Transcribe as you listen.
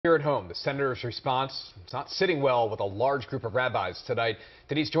Here at home, the senator's response is not sitting well with a large group of rabbis tonight.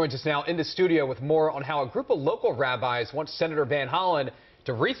 Denise joins us now in the studio with more on how a group of local rabbis want Senator Van Hollen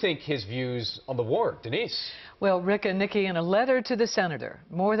to rethink his views on the war. Denise. Well, Rick and Nikki, in a letter to the senator,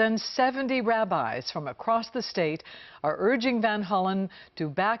 more than 70 rabbis from across the state are urging Van Hollen to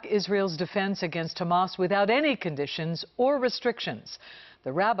back Israel's defense against Hamas without any conditions or restrictions.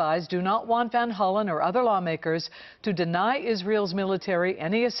 The rabbis do not want Van Hollen or other lawmakers to deny Israel's military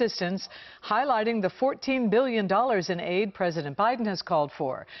any assistance, highlighting the $14 billion in aid President Biden has called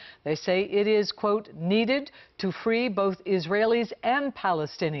for. They say it is, quote, needed to free both Israelis and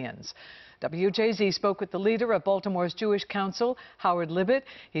Palestinians. WJZ spoke with the leader of Baltimore's Jewish Council, Howard Libet.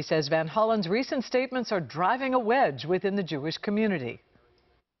 He says Van Hollen's recent statements are driving a wedge within the Jewish community.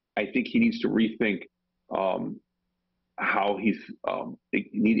 I think he needs to rethink how he's he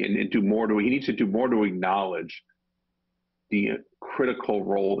needs to do more to acknowledge the critical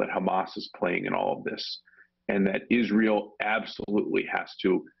role that Hamas is playing in all of this, and that Israel absolutely has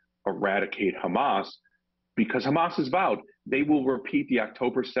to eradicate Hamas, because Hamas has vowed they will repeat the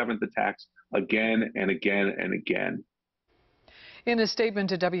October 7th attacks again and again and again. In a statement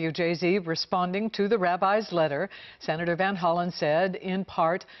to WJZ responding to the rabbi's letter, Senator Van Hollen said, in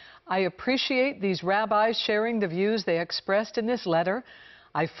part, "I appreciate these rabbis sharing the views they expressed in this letter.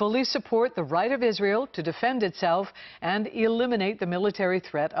 I fully support the right of Israel to defend itself and eliminate the military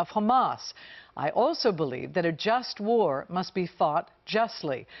threat of Hamas. I also believe that a just war must be fought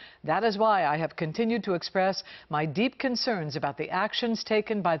justly. That is why I have continued to express my deep concerns about the actions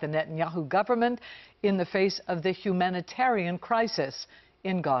taken by the Netanyahu government in the face of the humanitarian crisis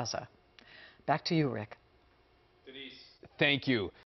in Gaza." Back to you, Rick. Denise, thank you.